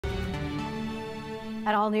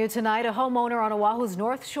And all new tonight, a homeowner on Oahu's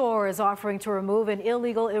North Shore is offering to remove an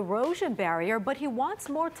illegal erosion barrier, but he wants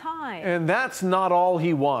more time. And that's not all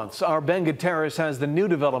he wants. Our Ben Gutierrez has the new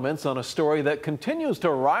developments on a story that continues to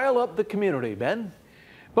rile up the community. Ben?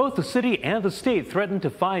 Both the city and the state threatened to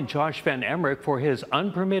fine Josh Van Emmerich for his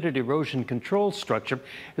unpermitted erosion control structure.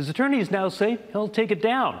 His attorneys now say he'll take it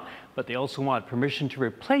down, but they also want permission to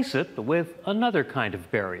replace it with another kind of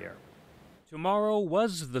barrier. Tomorrow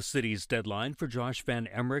was the city's deadline for Josh Van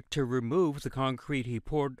Emmerich to remove the concrete he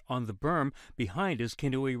poured on the berm behind his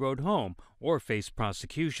Kinui Road home or face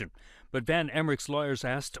prosecution. But Van Emmerich's lawyers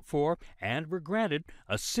asked for and were granted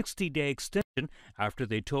a 60-day extension after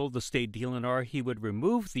they told the state DLNR he would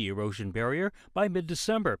remove the erosion barrier by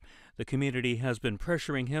mid-December. The community has been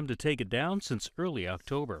pressuring him to take it down since early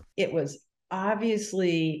October. It was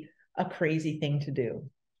obviously a crazy thing to do.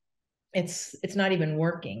 It's not even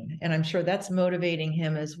working, and I'm sure that's motivating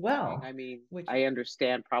him as well. I mean, I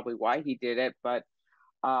understand probably why he did it, but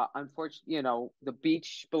unfortunately, the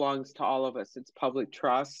beach belongs to all of us. It's public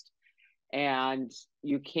trust, and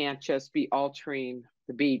you can't just be altering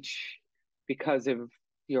the beach because of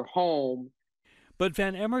your home. But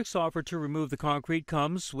Van Emmerich's offer to remove the concrete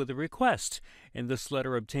comes with a request. In this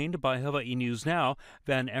letter obtained by Hawaii News Now,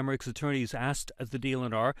 Van Emmerich's attorneys asked the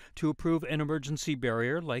DLNR to approve an emergency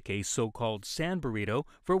barrier like a so-called sand burrito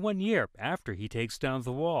for 1 year after he takes down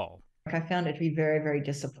the wall. I found it to be very, very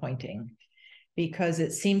disappointing because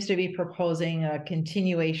it seems to be proposing a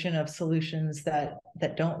continuation of solutions that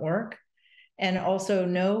don't work, and also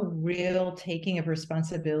no real taking of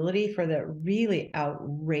responsibility for the really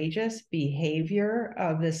outrageous behavior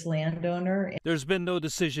of this landowner. There's been no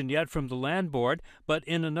decision yet from the land board, but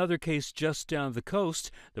in another case just down the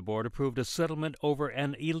coast, the board approved a settlement over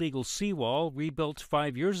an illegal seawall rebuilt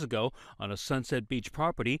 5 years ago on a Sunset Beach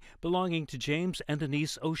property belonging to James and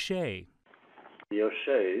Denise O'Shea. The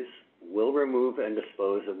O'Sheas will remove and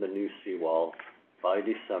dispose of the new seawall by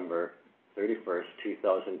December 31st,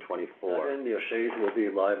 2024. And the O'Sheas will be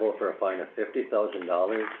liable for a fine of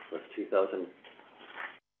 $50,000 plus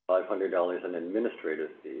 $2,500 in administrative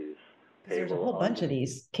fees. There's a whole bunch of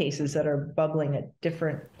these cases that are bubbling at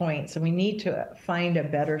different points, and we need to find a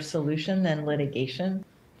better solution than litigation.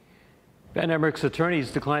 Van Emmerich's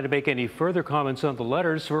attorneys declined to make any further comments on the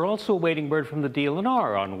letters. We're also awaiting word from the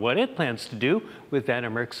DLNR on what it plans to do with Van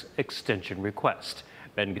Emmerich's extension request.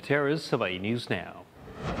 Ben Gutierrez, Hawaii News Now.